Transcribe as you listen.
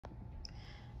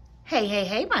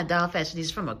Hey, my doll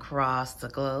fashionistas from across the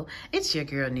globe. It's your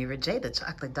girl, Nirah J, the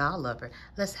chocolate doll lover.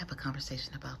 Let's have a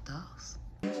conversation about dolls.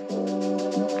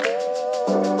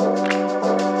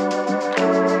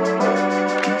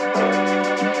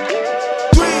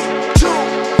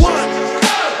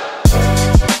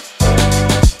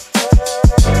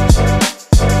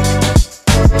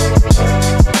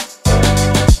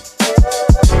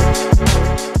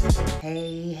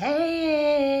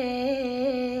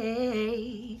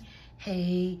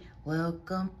 Hey,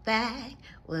 welcome back.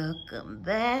 Woo!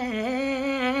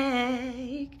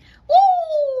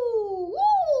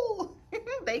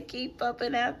 They keep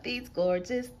pumping out these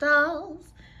gorgeous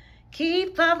dolls.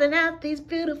 Keep pumping out these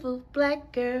beautiful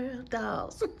black girl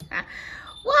dolls.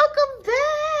 Welcome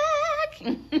back.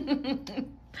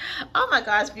 Oh my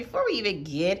gosh, before we even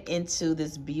get into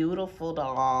this beautiful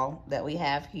doll that we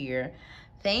have here,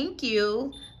 thank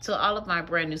you to all of my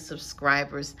brand new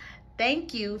subscribers.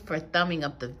 Thank you for thumbing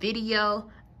up the video.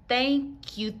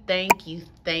 Thank you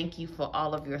for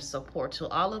all of your support. To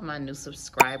all of my new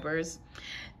subscribers,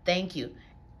 thank you.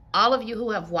 All of you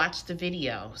who have watched the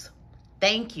videos,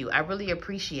 thank you. I really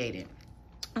appreciate it.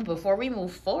 Before we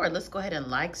move forward, let's go ahead and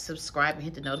like, subscribe, and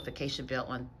hit the notification bell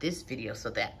on this video so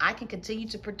that I can continue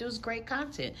to produce great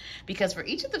content. Because for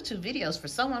each of the 2 videos, for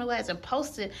someone who hasn't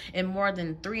posted in more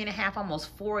than 3.5,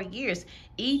 almost 4 years,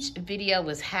 each video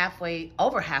was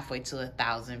over halfway to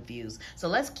 1,000 views. So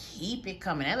let's keep it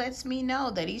coming. That lets me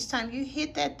know that each time you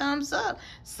hit that thumbs up,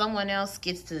 someone else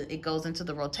it goes into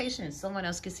the rotation, and someone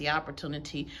else gets the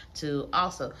opportunity to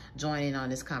also join in on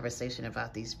this conversation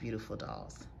about these beautiful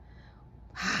dolls.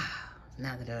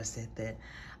 Now that I said that,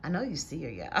 I know you see her,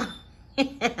 y'all.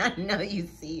 I know you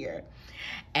see her.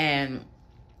 And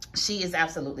she is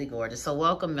absolutely gorgeous. So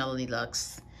welcome, Meline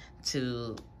Luxe,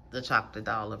 to the chocolate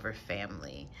doll lover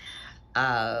family.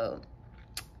 I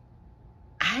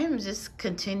am just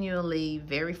continually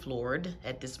very floored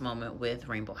at this moment with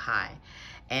Rainbow High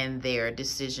and their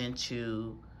decision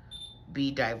to be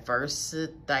diversely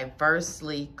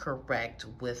correct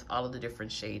with all of the different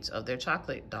shades of their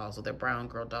chocolate dolls, or their brown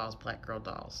girl dolls, black girl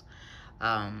dolls.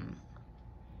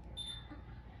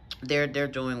 They're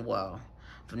doing well.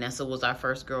 Vanessa was our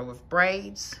first girl with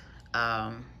braids.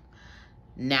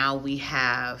 Now we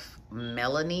have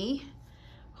Meline,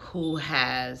 who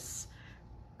has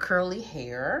curly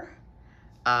hair,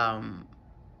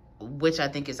 which I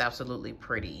think is absolutely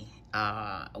pretty.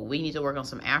 We need to work on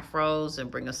some afros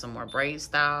and bring us some more braid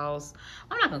styles.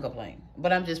 I'm not gonna complain,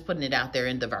 but I'm just putting it out there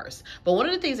in diverse. But one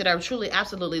of the things that I truly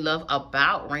absolutely love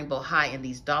about Rainbow High and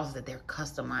these dolls is that they're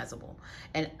customizable.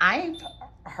 And I've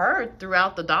heard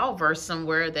throughout the dollverse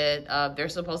somewhere that they're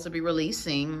supposed to be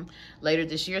releasing later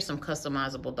this year some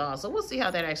customizable dolls. So we'll see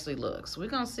how that actually looks. We're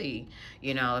gonna see,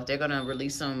 you know, if they're gonna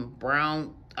release some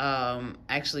brown,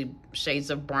 actually shades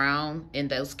of brown in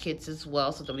those kits as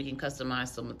well, so that we can customize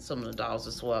some of the dolls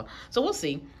as well. So we'll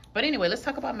see. But anyway, let's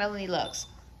talk about Meline Luxe.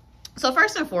 So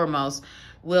first and foremost,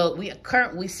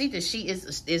 we see that she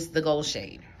is the gold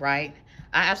shade, right?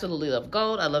 I absolutely love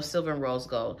gold. I love silver and rose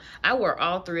gold. I wear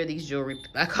all 3 of these jewelry.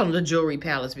 I call them the jewelry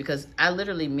palettes because I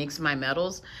literally mix my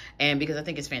metals, and because I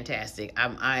think it's fantastic.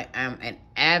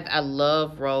 I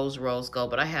love rose gold,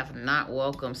 but I have not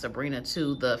welcomed Sabrina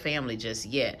to the family just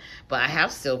yet. But I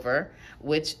have silver,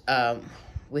 which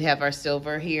we have our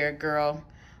silver here, girl,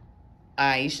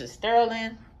 Aisha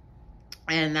Sterling.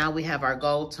 And now we have our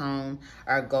gold tone,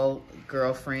 our gold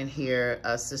girlfriend here,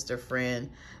 a sister friend,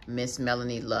 Miss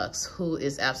Meline Luxe, who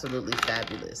is absolutely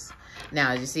fabulous.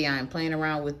 Now, as you see, I'm playing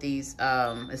around with these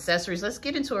accessories. Let's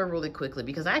get into it really quickly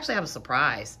because I actually have a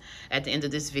surprise at the end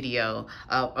of this video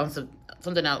on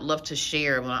something I'd love to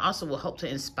share. And I also will hope to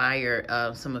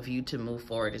inspire some of you to move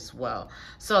forward as well.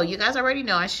 So you guys already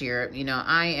know I share, you know,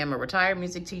 I am a retired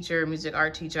music teacher, music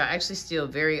art teacher. I actually still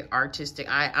very artistic.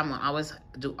 I always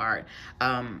do art.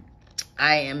 I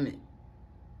am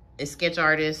a sketch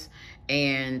artist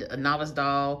and a novice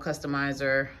doll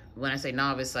customizer. When I say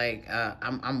novice, like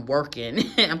I'm working,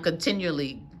 I'm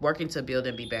continually working to build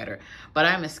and be better. But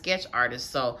I'm a sketch artist,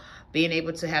 so being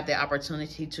able to have the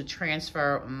opportunity to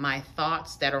transfer my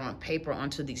thoughts that are on paper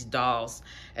onto these dolls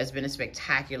has been a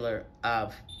spectacular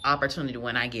opportunity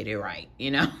when I get it right,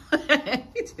 you know.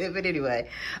 But anyway,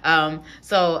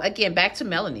 so again, back to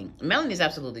Meline. Meline is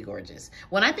absolutely gorgeous.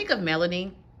 When I think of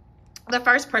Meline, the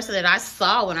first person that I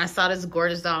saw when I saw this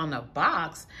gorgeous doll in the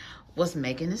box was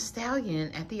Megan Thee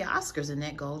Stallion at the Oscars in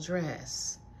that gold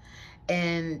dress.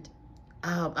 And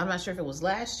I'm not sure if it was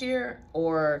last year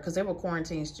or because they were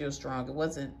quarantined still strong. It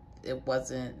wasn't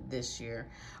this year,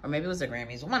 or maybe it was the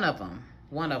Grammys. One of them.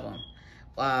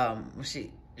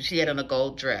 She she had on a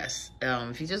gold dress.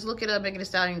 If you just look it up, Megan Thee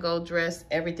Stallion gold dress,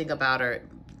 everything about her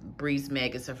breathes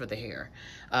Meg except for the hair.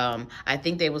 I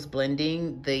think they was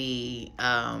blending the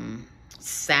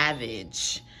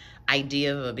savage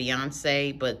idea of a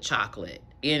Beyonce, but chocolate,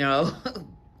 you know.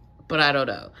 But I don't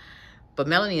know. But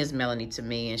Melanie is Melanie to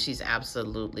me, and she's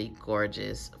absolutely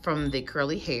gorgeous. From the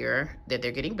curly hair that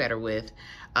they're getting better with,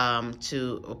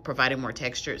 to providing more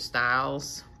textured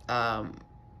styles,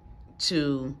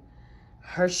 to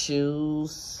her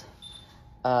shoes,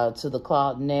 to the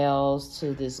clawed nails,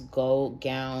 to this gold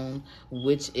gown,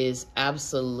 which is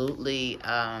absolutely,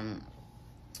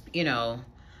 you know,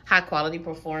 high quality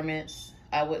performance.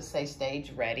 I would say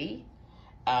stage ready.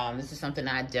 This is something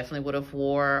I definitely would have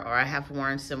wore, or I have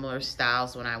worn similar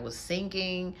styles when I was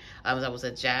singing. I was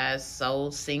a jazz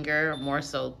soul singer, more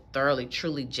so thoroughly,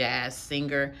 truly jazz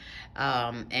singer.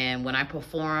 And when I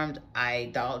performed,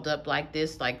 I dolled up like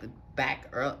this, like back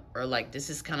up, or like this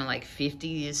is kind of like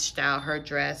 50s style her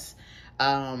dress.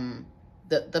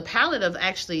 The palette of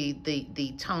actually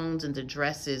the tones and the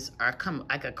dresses are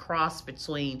like a cross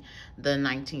between the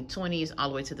 1920s all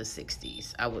the way to the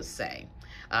 60s, I would say.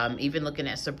 Even looking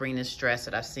at Sabrina's dress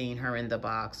that I've seen her in the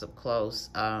box up close,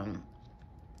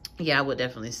 yeah, I would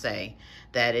definitely say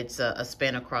that it's a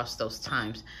span across those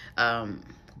times.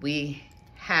 We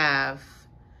have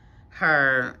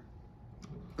her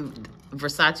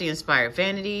Versace inspired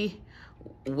vanity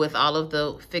with all of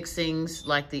the fixings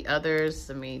like the others.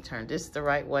 Let me turn this the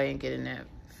right way and get in that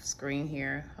screen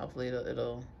here. Hopefully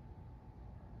it'll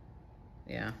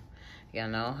yeah, y'all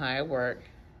know how it works.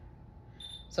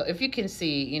 So if you can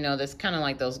see, you know, there's kind of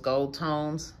like those gold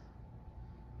tones.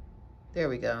 There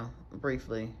we go,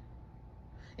 briefly.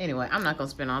 Anyway, I'm not gonna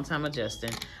spend all time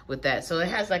adjusting with that. So it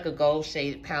has like a gold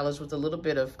shaded palette with a little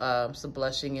bit of some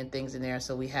blushing and things in there.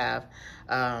 So we have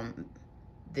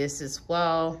this as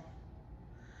well.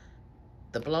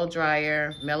 The blow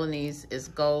dryer, Melanie's is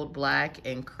gold, black,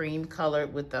 and cream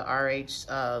colored with the RH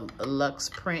Luxe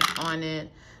print on it.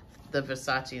 The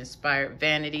Versace inspired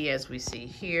vanity, as we see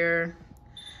here.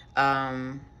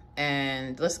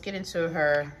 And let's get into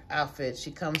her outfit.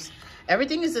 She comes,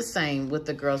 everything is the same with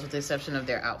the girls with the exception of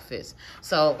their outfits.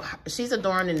 So she's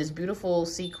adorned in this beautiful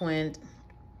sequined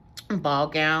ball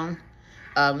gown.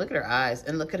 Look at her eyes,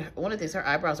 and look at her, one of these, her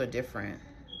eyebrows are different.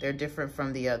 They're different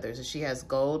from the others. She has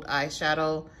gold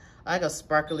eyeshadow, like a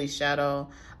sparkly shadow.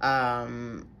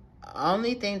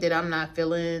 Only thing that I'm not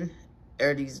feeling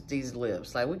are these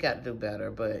lips. Like, we got to do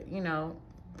better, but you know,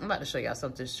 I'm about to show y'all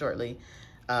something shortly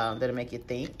that'll make you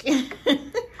think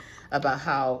about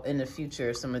how in the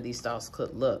future some of these styles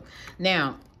could look.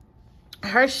 Now,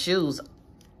 her shoes,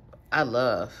 I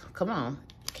love. Come on,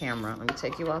 camera, let me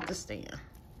take you off the stand.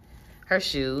 Her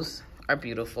shoes are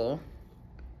beautiful.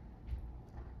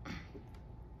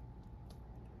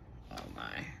 Oh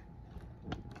my.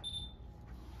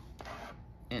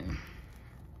 And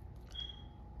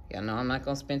y'all know I'm not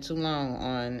gonna spend too long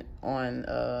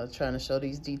on trying to show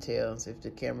these details if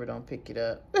the camera don't pick it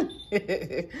up. But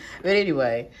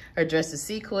anyway, her dress is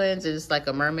sequins. It's like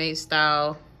a mermaid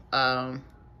style.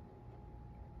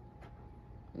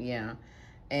 Yeah,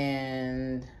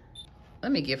 and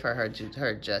let me give her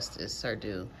justice, her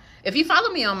due. If you follow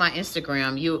me on my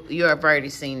Instagram, you have already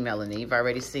seen Melanie. You've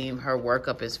already seen her work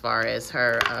up as far as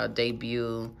her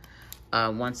debut.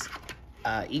 Once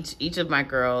each of my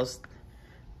girls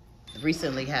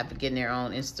recently have begun their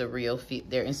own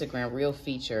Instagram reel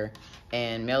feature,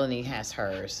 and Melanie has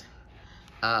hers.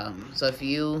 So if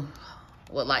you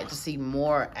would like to see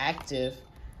more active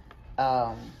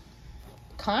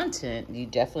content, you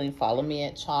definitely follow me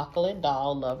at Chocolate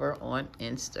Doll Lover on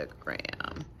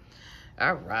Instagram.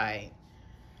 All right,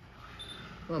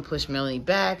 I'm gonna push Melanie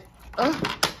back.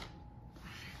 Oh.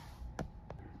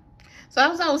 So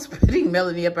as I was putting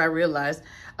Melanie up, I realized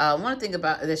one thing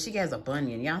about that, she has a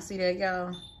bunion. Y'all see that,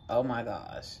 y'all? Oh my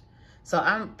gosh. So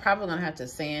I'm probably gonna have to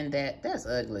sand that. That's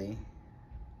ugly.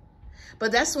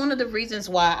 But that's one of the reasons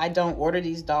why I don't order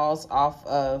these dolls off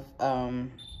of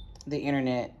the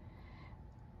internet.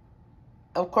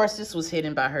 Of course, this was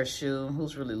hidden by her shoe.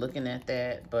 Who's really looking at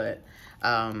that? But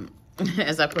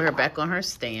as I put her back on her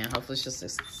stand, hopefully she'll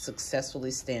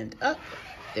successfully stand up.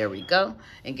 There we go.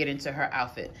 And get into her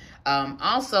outfit.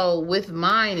 Also, with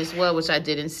mine as well, which I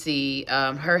didn't see,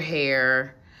 her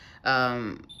hair,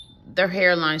 their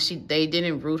hairline, they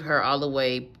didn't root her all the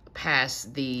way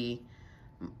past the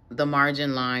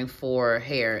margin line for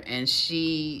hair. And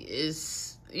she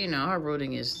is, you know, her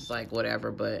rooting is like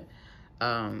whatever, but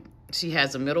she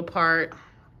has a middle part,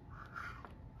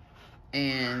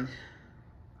 and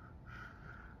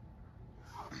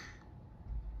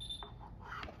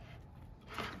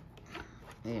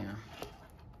Yeah.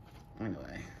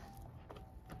 Anyway.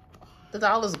 The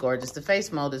doll is gorgeous. The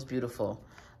face mold is beautiful.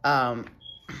 Her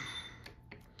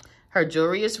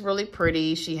jewelry is really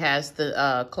pretty. She has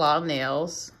the claw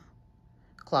nails.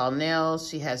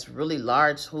 She has really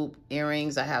large hoop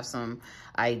earrings. I have some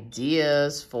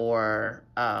ideas for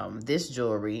this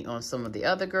jewelry on some of the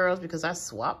other girls because I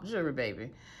swapped jewelry, baby.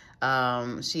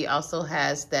 She also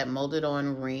has that molded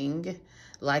on ring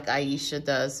like Aisha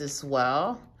does as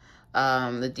well.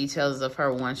 The details of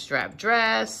her one strap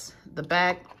dress, the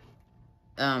back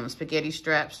spaghetti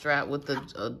strap with the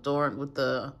adorned with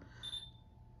the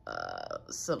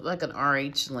like an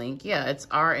RH link. Yeah, it's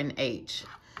R and H,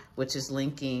 which is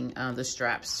linking the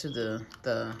straps to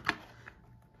the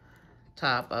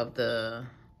top of the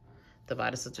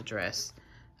bodice of the dress.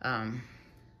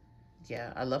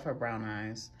 Yeah, I love her brown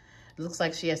eyes. It looks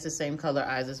like she has the same color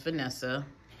eyes as Vanessa.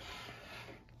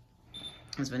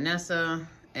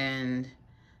 And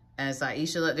as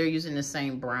Aisha, they're using the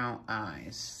same brown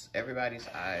eyes. Everybody's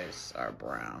eyes are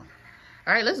brown.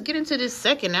 All right, let's get into this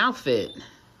second outfit.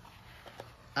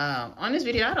 On this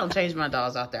video, I don't change my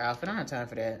dolls out their outfit. I don't have time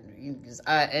for that.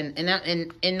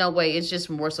 And in no way, it's just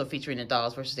more so featuring the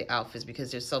dolls versus the outfits because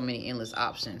there's so many endless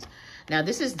options. Now,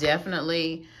 this is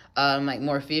definitely like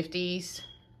more 50s,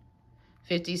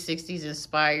 60s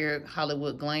inspired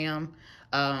Hollywood glam.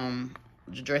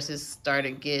 The dresses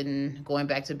started going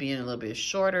back to being a little bit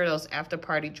shorter. Those after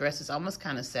party dresses, almost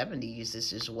kind of 70s. It's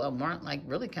just, well, more like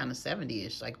really kind of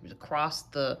 70ish, like across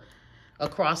the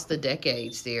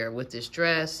decades there with this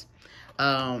dress.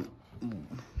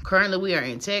 Currently we are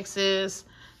in Texas.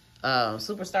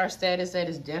 Superstar status, that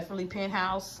is definitely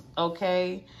penthouse.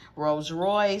 Okay. Rolls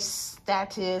Royce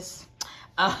status.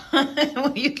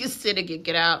 You can sit and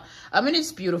get out. I mean,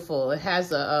 it's beautiful. It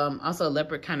has also a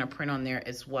leopard kind of print on there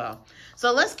as well.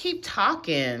 So let's keep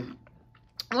talking.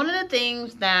 One of the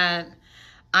things that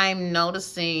I'm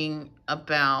noticing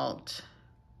about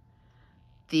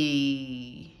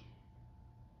the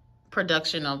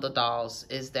production of the dolls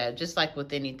is that, just like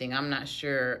with anything, I'm not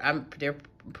sure, they're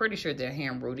pretty sure they're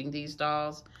hand rooting these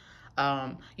dolls.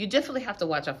 You definitely have to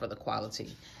watch out for the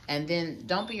quality. And then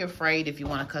don't be afraid if you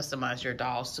want to customize your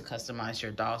dolls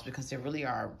because they really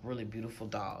are really beautiful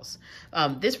dolls.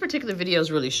 This particular video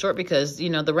is really short because, you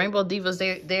know, the Rainbow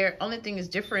Divas, their only thing is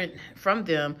different from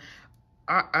them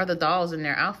are the dolls and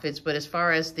their outfits. But as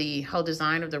far as the whole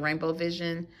design of the Rainbow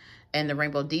Vision and the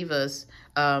Rainbow Divas,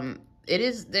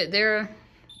 they're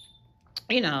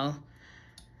you know,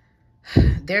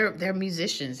 they're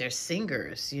musicians, they're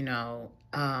singers, you know.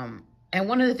 And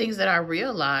one of the things that I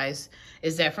realized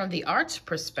is that from the arts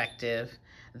perspective,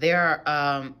 there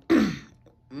are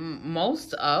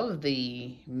most of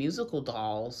the musical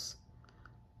dolls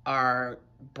are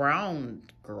brown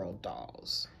girl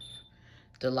dolls.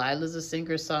 Delilah's a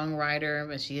singer-songwriter,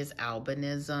 but she has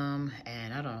albinism,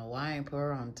 and I don't know why I didn't put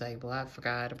her on the table. I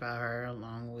forgot about her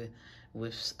along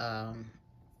with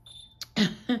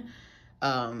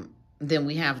then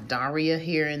we have Daria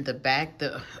here in the back.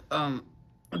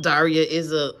 Daria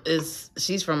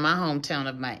she's from my hometown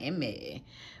of Miami.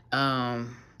 I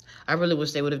really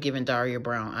wish they would have given Daria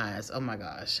brown eyes. Oh my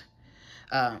gosh.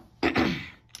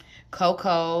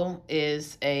 Coco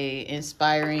is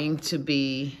inspiring to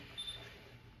be.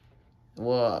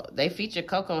 Well, they featured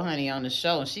Coco Honey on the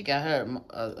show, and she got her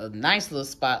a nice little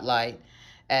spotlight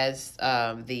as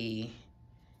the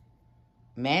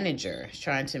manager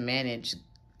trying to manage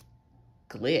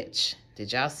Glitch.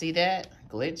 Did y'all see that?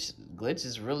 Glitch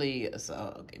is really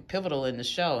pivotal in the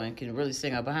show and can really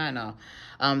sing up behind all.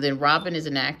 Then Robin is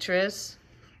an actress.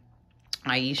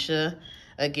 Aisha,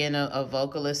 again, a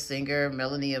vocalist singer.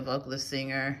 Melanie, a vocalist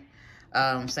singer.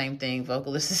 Same thing,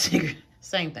 vocalist and singer.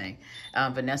 Same thing.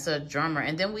 Vanessa, drummer.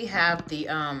 And then we have the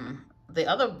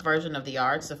other version of the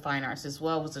arts, the fine arts as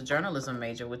well, was a journalism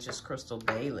major, which is Crystal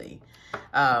Bailey.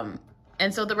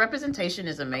 And so the representation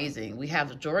is amazing. We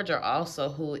have Georgia also,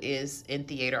 who is in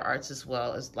theater arts as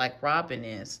well, as like Robin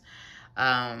is.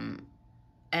 And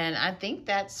I think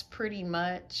that's pretty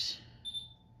much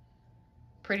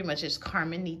it's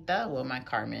Carmenita. Well, my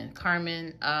Carmen.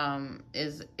 Carmen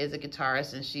is a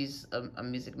guitarist, and she's a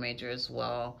music major as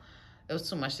well. It was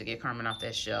too much to get Carmen off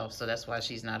that shelf, so that's why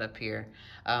she's not up here.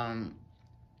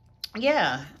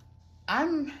 Yeah,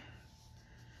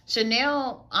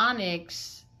 Chanel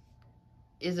Onyx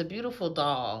is a beautiful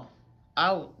doll.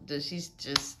 She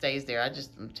just stays there.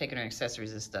 I'm taking her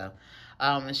accessories and stuff.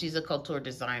 And she's a couture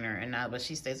designer, but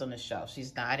she stays on the shelf.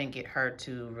 I didn't get her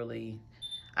to really.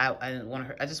 I didn't want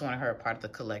her. I just wanted her a part of the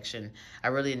collection. I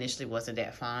really initially wasn't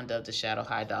that fond of the Shadow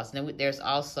High dolls. And then there's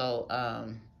also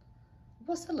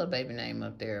What's the little baby name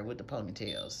up there with the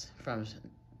ponytails from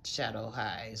Shadow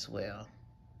High as well?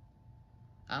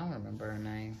 I don't remember her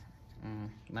name.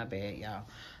 My bad, y'all.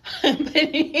 But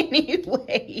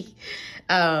anyway,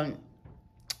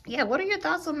 yeah, what are your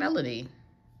thoughts on Melanie?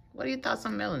 What are your thoughts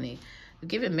on Melanie? You're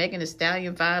giving Megan Thee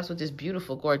Stallion vibes with this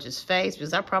beautiful, gorgeous face,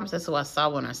 because I promise that's who I saw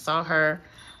when I saw her.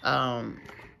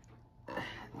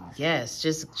 Yes,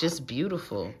 just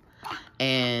beautiful.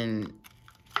 And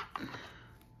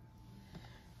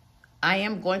I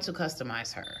am going to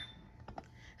customize her,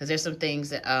 because there's some things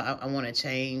that I want to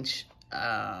change.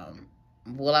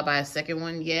 Will I buy a second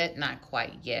one yet? Not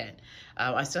quite yet.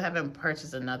 I still haven't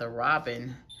purchased another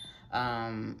Robin,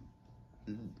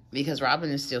 because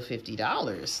Robin is still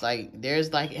 $50. Like,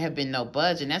 there's like have been no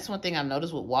budge, and that's one thing I've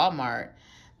noticed with Walmart.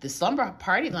 The Slumber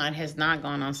Party line has not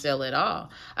gone on sale at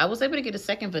all. I was able to get a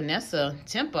second Vanessa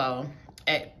Tempo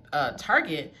at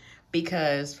Target,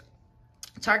 because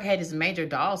Target had this major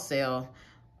doll sale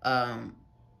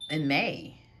in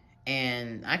May.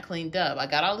 And I cleaned up. I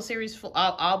got all the series,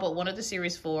 all but one of the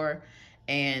series 4,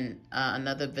 and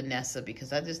another Vanessa,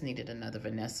 because I just needed another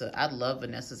Vanessa. I love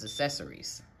Vanessa's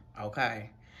accessories, okay?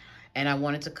 And I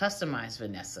wanted to customize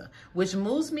Vanessa, which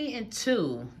moves me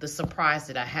into the surprise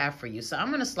that I have for you. So I'm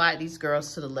going to slide these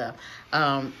girls to the left.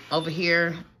 Over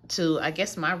here to, I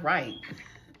guess, my right.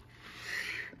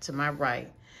 To my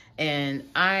right. And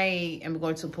I am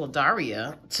going to pull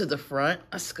Daria to the front.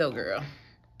 Let's go, girl.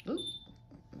 Ooh.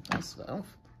 Well,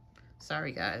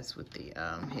 sorry guys with the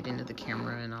hitting of the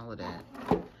camera and all of that.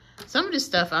 Some of this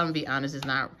stuff, I'm gonna be honest, is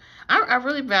not. I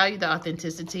really value the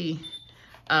authenticity.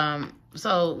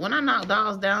 So when I knock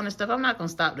dolls down and stuff, I'm not gonna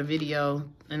stop the video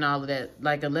and all of that.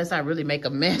 Like, unless I really make a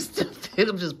mess,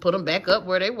 I'm just put them back up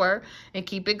where they were and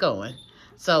keep it going.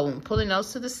 So I'm pulling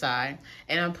those to the side,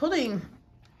 and I'm pulling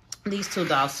these 2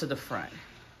 dolls to the front.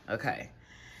 Okay.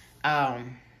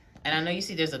 And I know you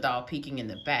see there's a doll peeking in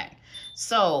the back.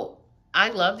 So I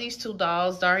love these 2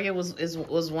 dolls. Daria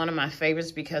was one of my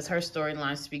favorites, because her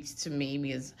storyline speaks to me,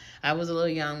 because I was a little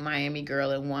young Miami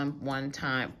girl at one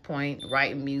point,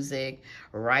 writing music,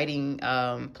 writing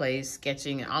plays,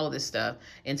 sketching, and all of this stuff,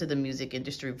 into the music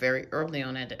industry very early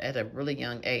on at a really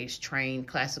young age,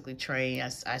 classically trained.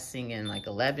 I sing in like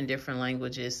 11 different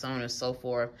languages, so on and so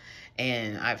forth.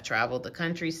 And I've traveled the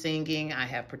country singing. I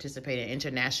have participated in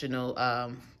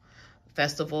international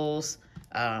festivals,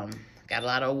 got a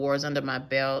lot of awards under my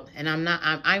belt. And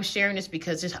I'm sharing this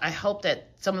because I hope that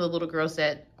some of the little girls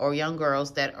or young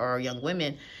girls or young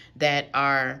women that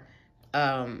are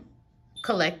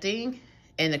collecting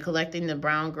the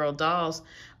brown girl dolls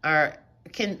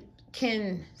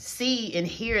can see and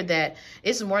hear that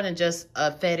it's more than just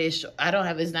a fetish.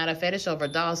 It's not a fetish over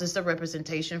dolls. It's a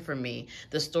representation for me,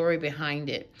 the story behind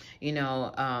it. You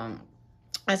know,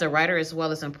 as a writer as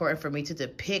well, it's important for me to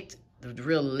depict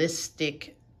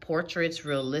realistic portraits,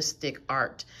 realistic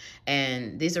art,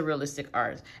 and these are realistic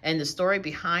art, and the story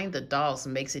behind the dolls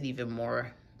makes it even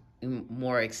more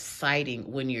exciting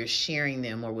when you're sharing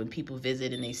them, or when people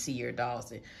visit and they see your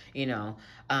dolls, you know.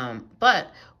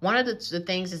 But one of the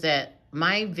things is that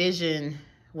my vision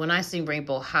when I see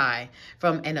Rainbow High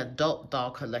from an adult doll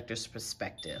collector's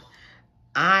perspective,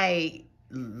 I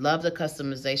love the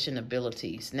customization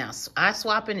abilities. Now, eye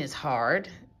swapping is hard.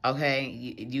 Okay,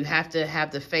 you have to have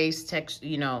the face text,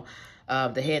 you know,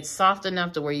 the head soft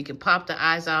enough to where you can pop the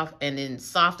eyes off, and then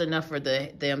soft enough for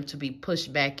them to be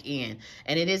pushed back in.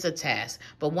 And it is a task.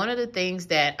 But one of the things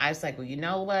that I was like, well, you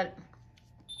know what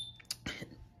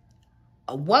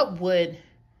would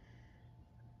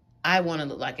I want to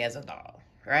look like as a doll,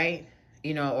 right?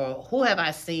 You know, or who have I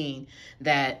seen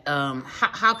that,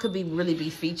 how could we really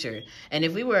be featured? And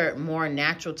if we were more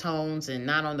natural tones and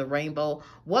not on the rainbow,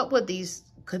 what would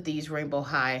could these Rainbow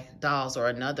High dolls or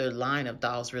another line of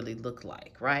dolls really look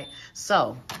like, right?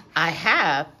 So I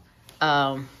have,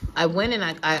 I went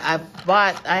and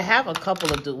I have a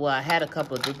couple of, I had a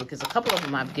couple of duplicates. A couple of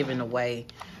them I've given away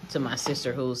to my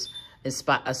sister who's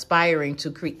aspiring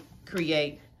to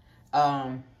create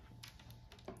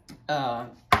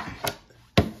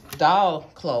doll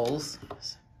clothes,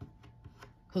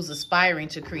 who's aspiring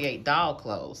to create doll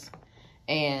clothes.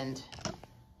 And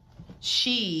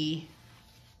she,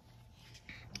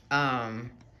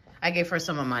 I gave her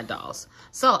some of my dolls.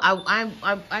 So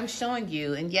I'm showing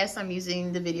you, and yes, I'm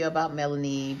using the video about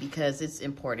Melanie because it's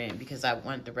important, because I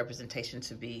want the representation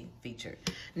to be featured.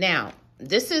 Now,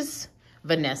 this is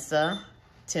Vanessa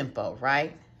Tempo,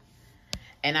 right?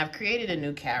 And I've created a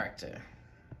new character.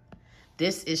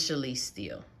 This is Shalice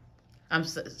Steele.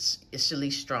 It's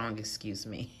Shalice Strong, excuse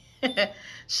me.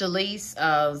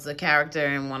 Shalise is a character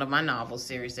in one of my novel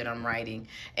series that I'm writing.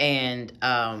 And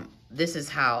this is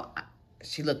how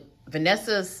she looked.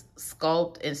 Vanessa's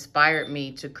sculpt inspired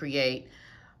me to create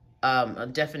a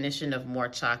definition of more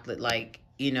chocolate. Like,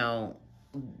 you know,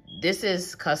 this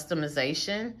is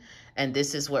customization, and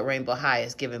this is what Rainbow High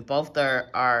is giving. Both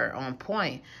are on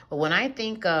point. But when I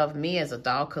think of me as a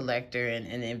doll collector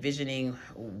and envisioning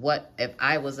what if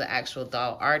I was an actual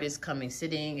doll artist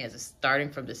sitting as starting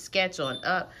from the sketch on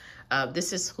up,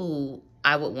 this is who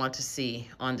I would want to see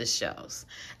on the shelves.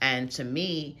 And to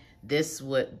me, this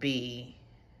would be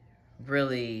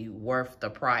really worth the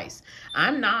price.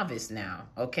 I'm novice now,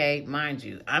 okay? Mind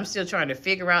you, I'm still trying to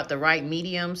figure out the right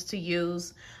mediums to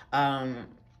use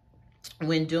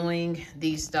when doing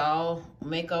these doll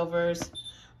makeovers.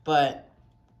 But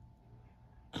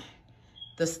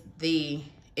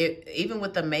even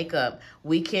with the makeup,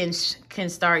 we can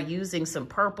start using some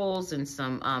purples and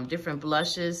some different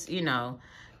blushes, you know,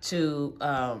 to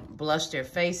blush their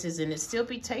faces, and it still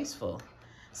be tasteful.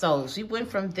 So she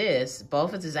went from this.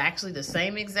 Both of this is actually the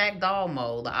same exact doll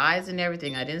mold, the eyes and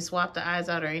everything. I didn't swap the eyes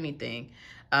out or anything.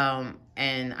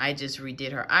 And I just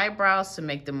redid her eyebrows to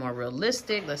make them more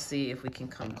realistic. Let's see if we can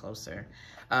come closer.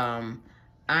 I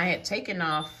had taken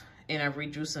off and I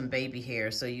redrew some baby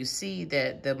hair. So you see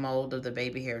that the mold of the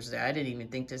baby hairs there. I didn't even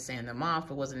think to sand them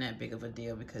off. It wasn't that big of a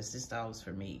deal because this doll was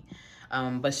for me.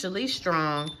 But Shalise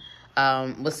Strong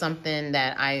was something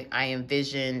that I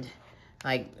envisioned,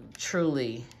 like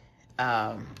truly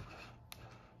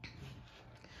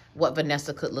what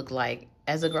Vanessa could look like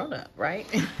as a grown-up, right?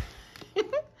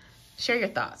 Share your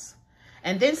thoughts.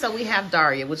 And then so we have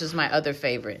Daria, which is my other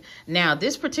favorite. Now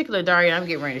this particular Daria I'm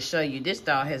getting ready to show you, this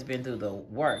doll has been through the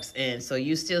works. And so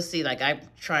you still see, like, I'm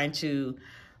trying to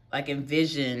like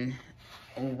envision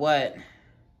what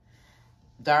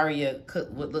Daria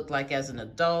would look like as an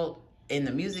adult in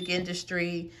the music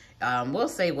industry. We'll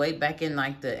say way back in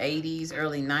like the 80s,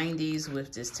 early 90s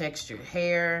with this textured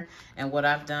hair. And what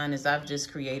I've done is I've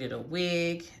just created a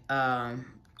wig.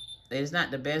 It's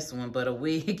not the best one, but a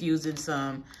wig using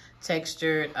some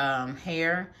textured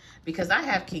hair, because I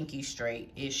have kinky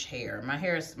straight-ish hair. My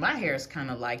hair is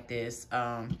kind of like this, with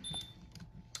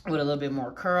a little bit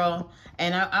more curl.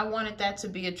 And I wanted that to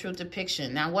be a true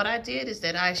depiction. Now what I did is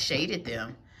that I shaded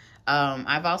them.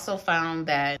 I've also found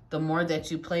that the more that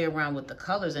you play around with the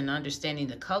colors and understanding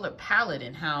the color palette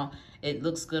and how it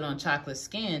looks good on chocolate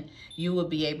skin, you will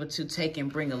be able to take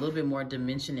and bring a little bit more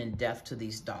dimension and depth to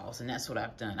these dolls. And that's what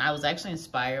I've done. I was actually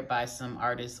inspired by some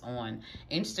artists on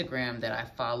Instagram that I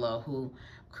follow who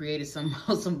created some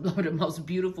of the most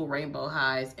beautiful Rainbow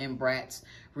Highs and Bratz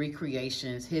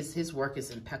recreations. His work is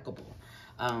impeccable.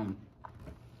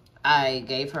 I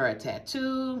gave her a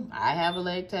tattoo. I have a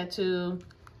leg tattoo.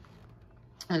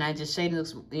 And I just shaded,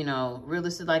 looks, you know,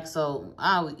 realistic. Like, so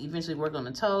I'll eventually work on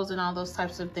the toes and all those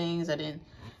types of things. I didn't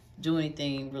do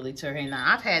anything really to her hair.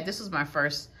 Now, this was my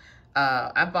first,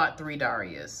 I bought 3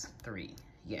 Darias. 3,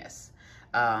 yes.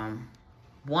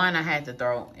 One I had to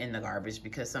throw in the garbage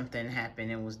because something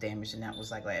happened and was damaged, and that was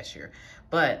like last year.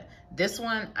 But this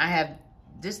one, I have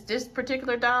this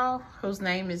particular doll, whose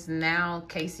name is now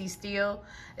Casey Steele,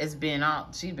 she's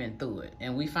been through it.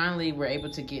 And we finally were able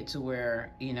to get to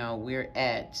where, you know, we're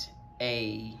at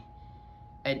a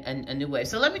new way.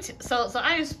 So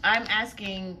I'm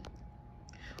asking,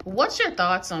 what's your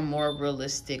thoughts on more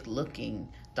realistic looking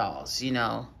dolls, you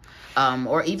know?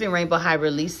 Or even Rainbow High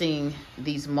releasing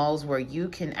these molds where you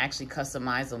can actually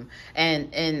customize them.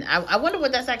 And I wonder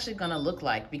what that's actually going to look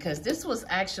like, because this was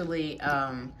actually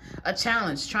a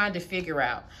challenge trying to figure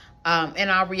out. In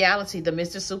our reality, the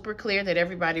Mr. Super Clear that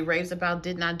everybody raves about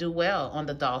did not do well on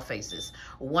the doll faces.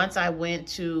 Once I went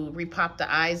to repop the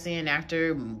eyes in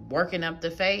after working up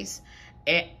the face,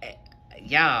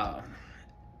 y'all,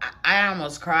 I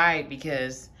almost cried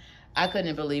because I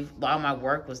couldn't believe all my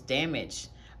work was damaged.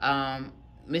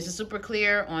 Mr. Super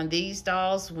Clear on these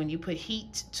dolls, when you put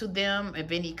heat to them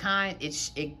of any kind,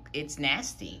 it's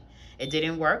nasty. It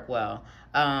didn't work well.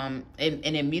 And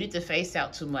it muted the face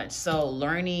out too much. So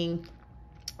learning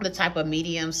the type of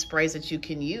medium sprays that you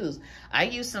can use. I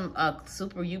use some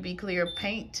Super UV Clear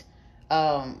paint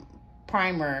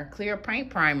primer, clear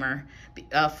paint primer.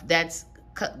 That's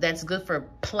good for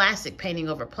plastic, painting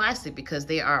over plastic, because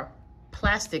they are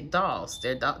plastic dolls.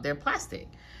 They're plastic.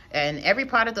 And every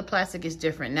part of the plastic is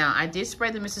different. Now, I did spray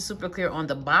the Mr. Super Clear on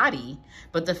the body,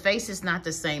 but the face is not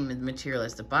the same material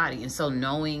as the body. And so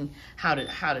knowing how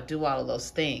to do all of those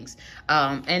things.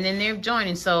 And then they're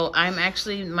joining. So I'm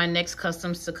actually, my next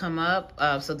customs to come up.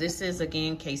 So this is,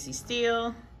 again, Casey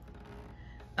Steele,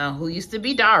 who used to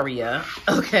be Daria,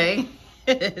 okay?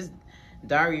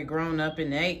 Daria grown up in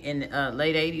the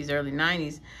late 80s, early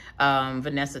 90s.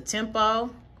 Vanessa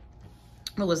Tempo,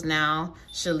 who is now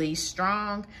Shalice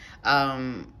Strong.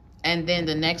 And then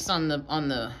the next on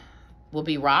the will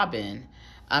be Robin.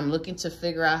 I'm looking to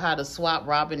figure out how to swap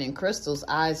Robin and Crystal's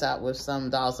eyes out with some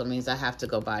dolls. That means I have to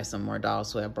go buy some more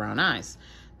dolls who have brown eyes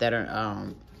that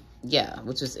are, yeah,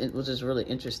 which is really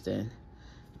interesting.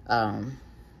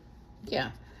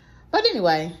 Yeah, but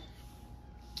anyway,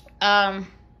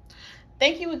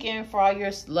 thank you again for all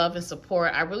your love and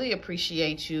support. I really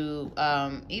appreciate you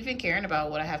even caring about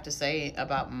what I have to say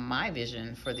about my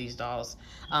vision for these dolls.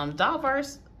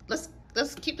 Dollverse,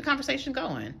 let's keep the conversation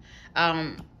going.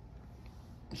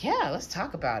 Yeah, let's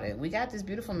talk about it. We got this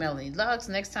beautiful Meline. Luxe,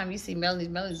 next time you see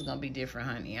Meline's gonna be different,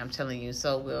 honey. I'm telling you.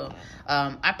 So we'll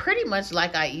I pretty much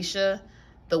like Aisha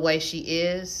the way she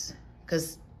is,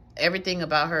 because everything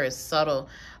about her is subtle.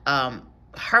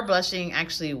 Her blushing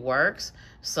actually works,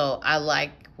 so I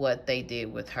like what they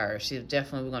did with her. She's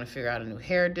definitely, we're gonna figure out a new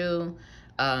hairdo.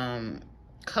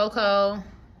 Coco, I'm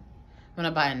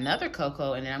gonna buy another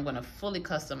Coco, and then I'm gonna fully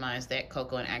customize that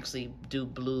Coco and actually do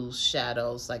blue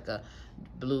shadows, like a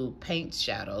blue paint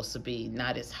shadows, to be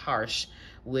not as harsh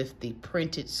with the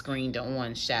printed screened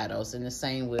on shadows. And the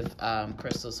same with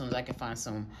Crystal. As soon as I can find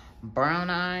some brown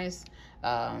eyes,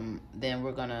 then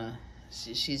we're gonna,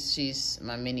 she's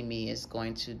my mini me is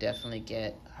going to definitely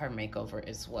get her makeover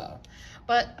as well.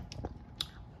 But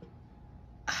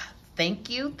thank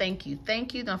you.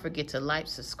 Don't forget to like,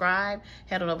 subscribe,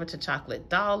 head on over to Chocolate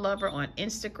Doll Lover on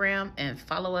Instagram and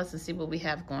follow us and see what we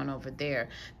have going over there.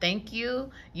 Thank you.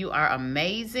 You are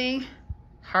amazing.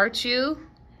 Heart you.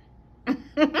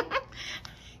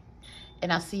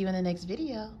 And I'll see you in the next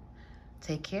video.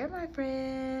 Take care, my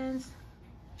friends.